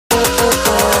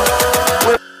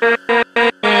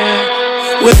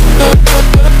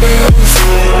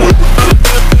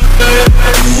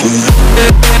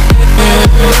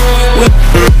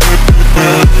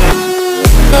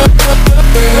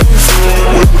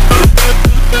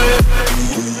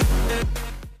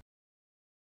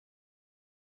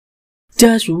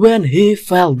Just when he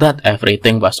felt that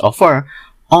everything was over,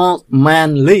 Old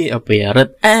Man Lee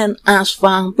appeared and asked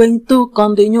Fang Ping to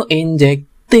continue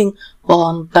injecting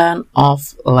fountain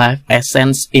of life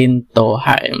essence into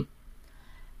him.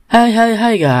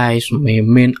 Hey guys,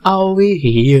 Mimin are we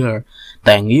here?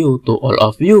 Thank you to all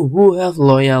of you who have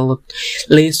loyally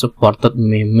supported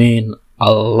Mimin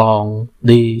along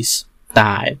this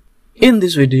time. In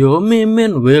this video,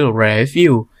 Mimin will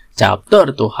review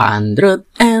Chapter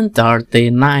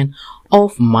 239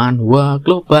 of Manhua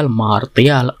Global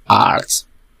Martial Arts.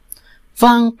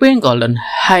 Fang Ping couldn't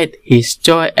hide his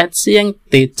joy at seeing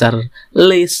Teacher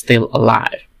Lee still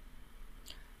alive.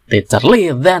 Teacher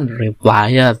Lee then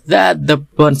replied that the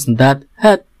bones that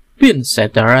had been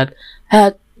shattered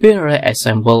had been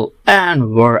reassembled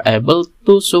and were able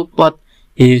to support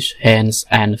his hands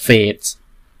and feet.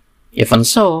 Even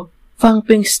so, Fang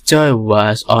Ping's joy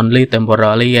was only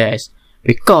temporary,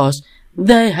 because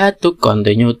they had to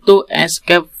continue to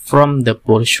escape from the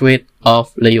pursuit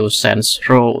of Liu Shan's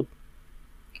road.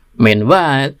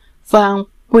 Meanwhile, Fang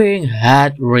Ping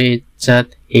had reached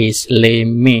his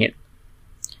limit.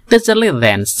 Teacher Lee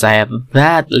then said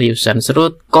that Liu Shan's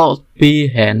route could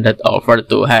be handed over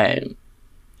to him.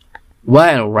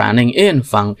 While running in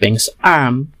Fang Ping's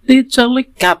arm, Teacher Lee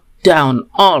cut down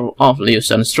all of Liu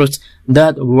Shan's roots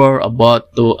that were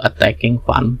about to attacking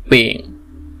Fang Ping.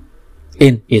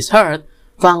 In his heart,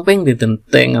 Fang Ping didn't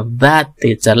think that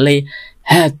Teacher Lee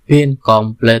had been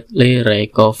completely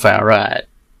recovered.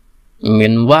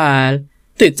 Meanwhile,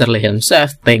 Teacher Lee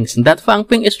himself thinks that Fang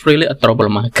Ping is really a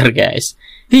troublemaker, guys.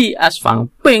 He asked Fang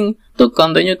Ping to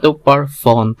continue to pour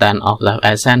fountain of life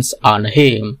essence on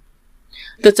him.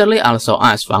 Teacher Lee also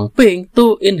asked Fang Ping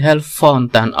to inhale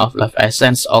fountain of life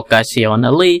essence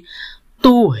occasionally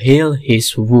to heal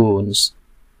his wounds.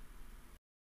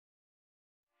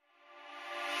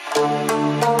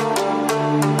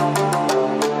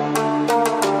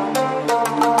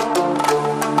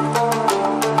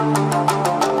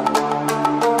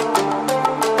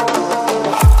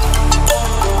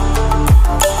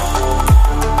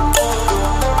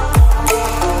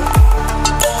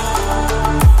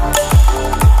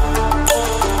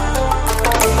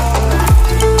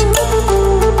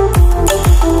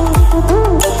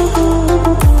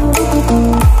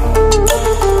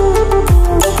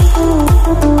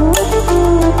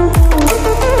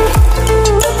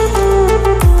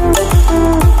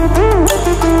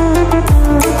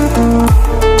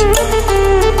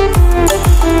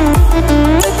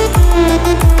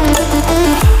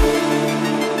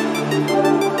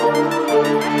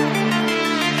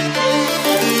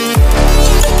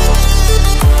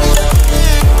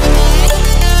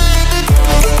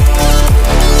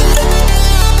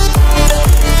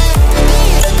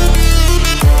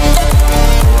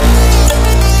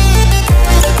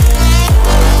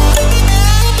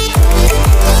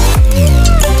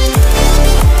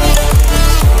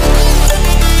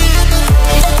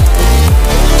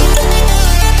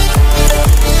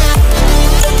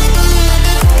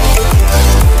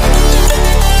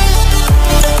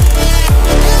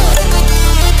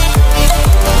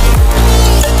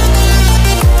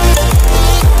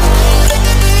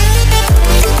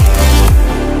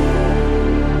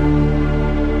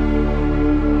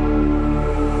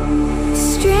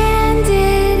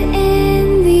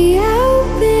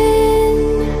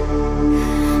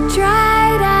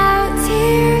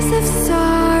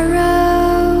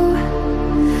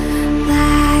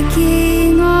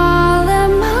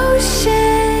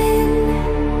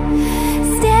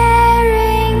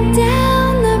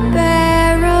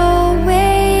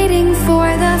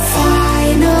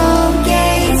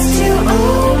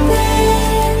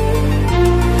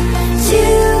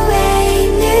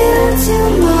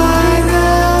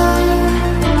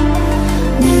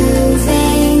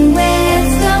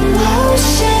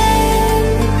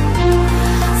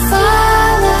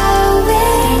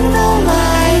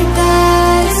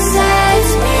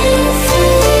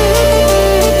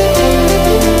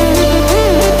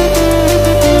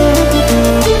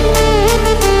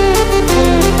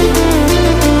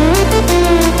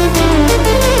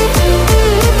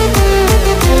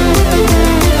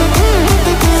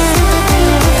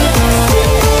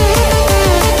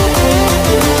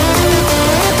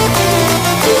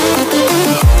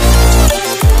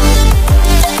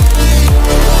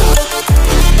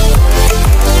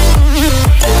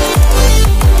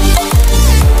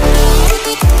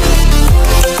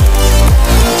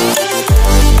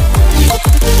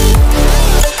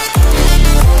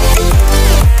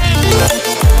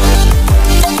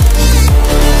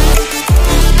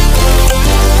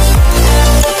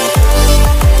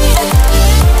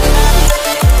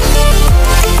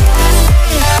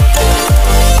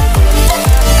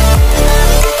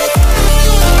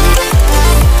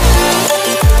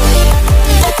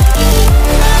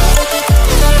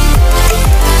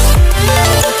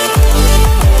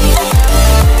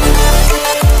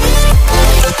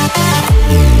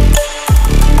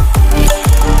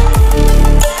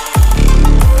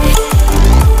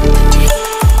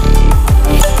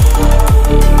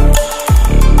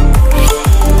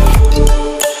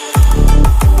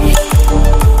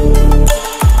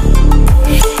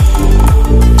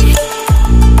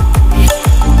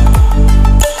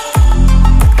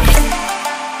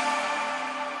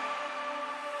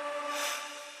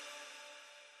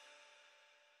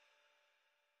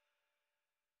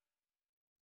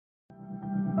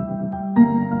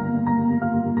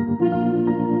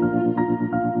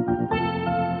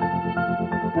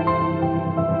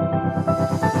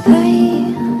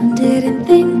 didn't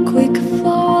think we could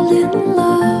fall in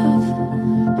love.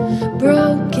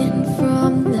 Broken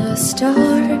from the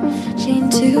start,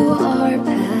 chained to our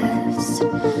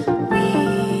past.